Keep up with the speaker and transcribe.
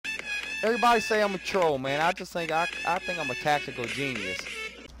Everybody say I'm a troll, man. I just think I think I'm a tactical genius.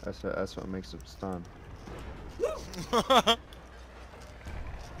 That's what makes him stun.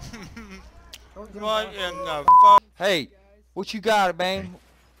 What in the fuck? Hey, what you got, man?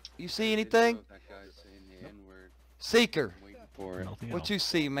 You see anything? Seeker. What you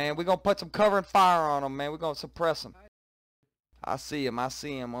see, man? We're gonna put some cover and fire on him, man. We're gonna suppress him. I see him.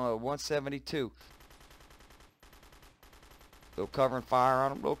 172. Little cover and fire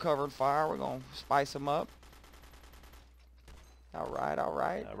on him. Little cover and fire. We're gonna spice him up. All right, all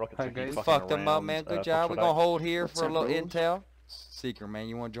right. We fucked him up, man. Good job. We're gonna hold here for a little intel. Seeker, man,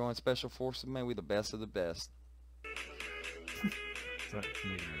 you want to join Special Forces, man? We the best of the best.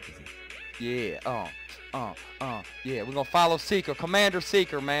 Yeah, yeah, we're gonna follow Seeker. Commander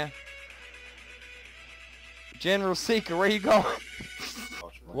Seeker, man. General Seeker, where you going?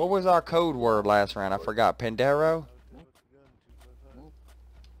 What was our code word last round? I forgot. Pandero?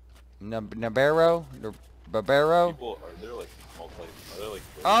 Nabero? Barbero?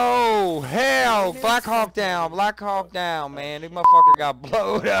 Oh, hell! Black Hawk down, Black Hawk down, man. This motherfucker got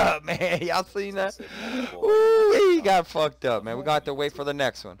blowed up, man. Y'all seen that? Ooh, he got fucked up, man. We got to wait for the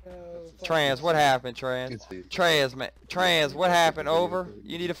next one. Trans, what happened, Trans? Trans, man. Trans, what happened? Over?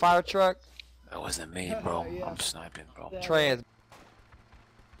 You need a fire truck? That wasn't me, bro. I'm sniping, bro. Trans.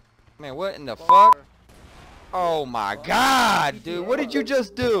 Man, what in the fuck? Oh my god, dude. What did you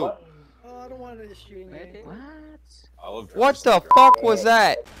just do? Oh, I don't want to shoot me. What the fuck was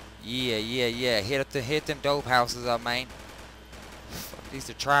that? Yeah. Hit them dope houses up, man.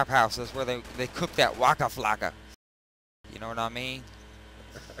 These are trap houses where they cook that waka flocka. You know what I mean?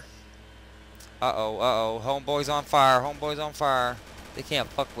 Uh-oh. Homeboy's on fire. Homeboy's on fire. They can't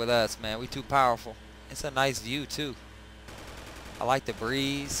fuck with us, man. We too powerful. It's a nice view, too. I like the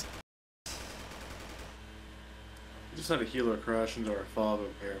breeze. We just had a healer crash into our fob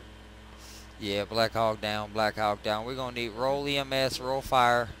up here. Yeah, Black Hawk down, Black Hawk down. We're gonna need roll EMS, roll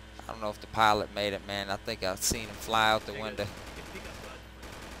fire. I don't know if the pilot made it, man. I think I've seen him fly out the window.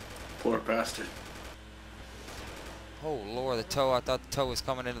 Poor bastard. Oh Lord, the tow. I thought the tow was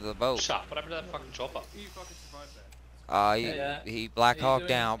coming into the boat. Shot. What happened to that fucking chopper? He Black Hawk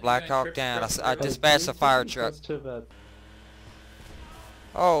down, Black Hawk down. I dispatched a fire truck.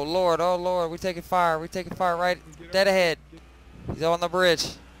 Oh Lord, we taking fire right dead ahead. He's on the bridge.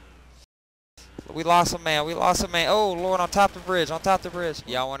 We lost a man, Oh Lord, on top of the bridge,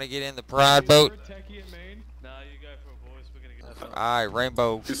 Y'all want to get in the pride boat? Alright,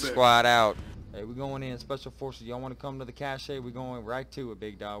 Rainbow Squad out. Hey, we're going in, Special Forces. Y'all want to come to the cache? We're going right to it,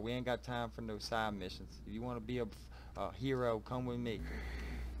 big dog. We ain't got time for no side missions. If you want to be a hero, come with me.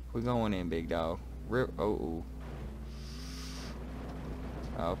 We're going in, big dog.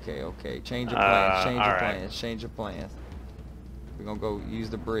 Okay. Change your plans. Change your plans. We're gonna go use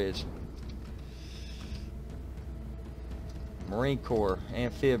the bridge. Marine Corps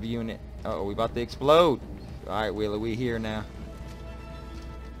amphib unit. Uh-oh, we about to explode. Alright, Wheeler, we here now.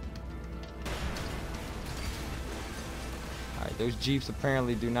 Alright, those Jeeps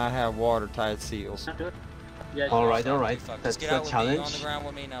apparently do not have watertight seals. Alright. That's get the out challenge. on the ground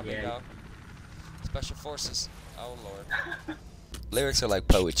with me now, big dog. Special Forces. Oh Lord. Lyrics are like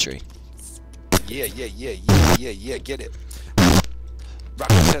poetry. Yeah, get it.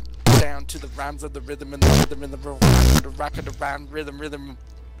 Rock it down to the rhymes of the rhythm and the rhythm and the rock it around rhythm.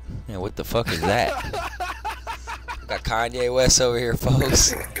 Man, what the fuck is that? Got Kanye West over here,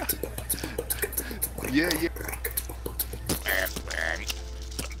 folks. Yeah.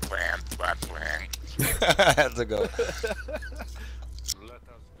 That's a go. Let us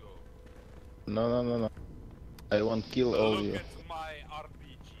go. No. I want kill all you.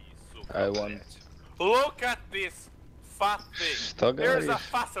 I want. Look at this fat thing. Что There's a говоришь?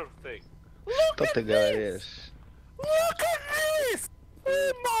 faster thing. Что ты говоришь? Look at this!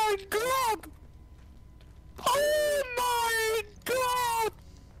 Oh my god! Oh my god!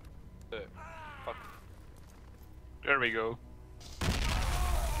 Fuck. There we go.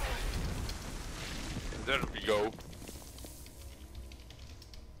 There we go.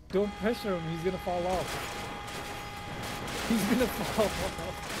 Don't pressure him, he's gonna fall off. He's gonna fall off.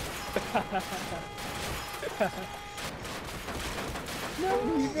 No,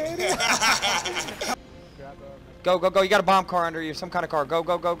 he made it! Go, you got a bomb car under you, some kind of car. Go.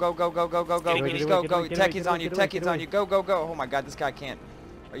 Just go. Techie's on you, go. Oh my god, this guy can't.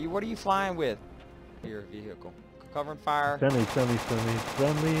 What are you flying with? Your vehicle. Cover and fire. Friendly.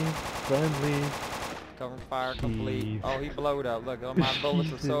 Cover and fire complete. Oh, he blowed up. Look, my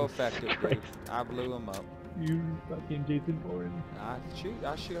bullets are so effective, dude. I blew him up. You fucking Jason Bourne. I shoot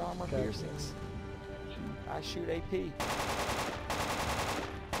armor piercings. I shoot AP.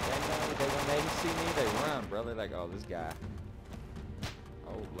 when they see me, they run, bro. They're like, oh, this guy.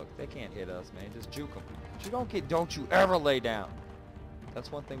 Oh, look, they can't hit us, man. Just juke them. But you don't you ever lay down.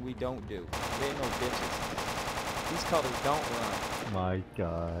 That's one thing we don't do. We ain't no bitches. These colors don't run. My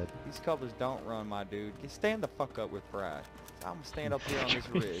God. These colors don't run, my dude. Stand the fuck up with pride. I'm gonna stand up here on this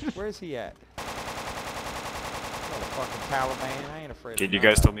ridge. Where's he at? Fucking Taliban. I ain't afraid. Kid, you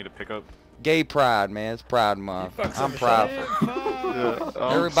guys still need a pickup? Gay pride, man. It's Pride Month. I'm prideful. Yeah,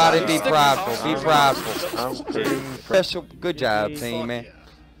 Everybody be prideful. Be prideful. Special. Good job, team, man.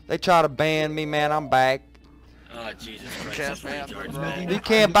 They try to ban me, man. I'm back. Oh, Jesus Christ. Man. You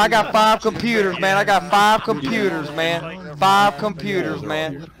can't. I got 5 computers, man. I got 5 computers, man. 5 computers,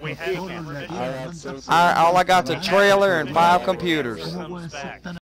 man. All I got's a trailer and 5 computers.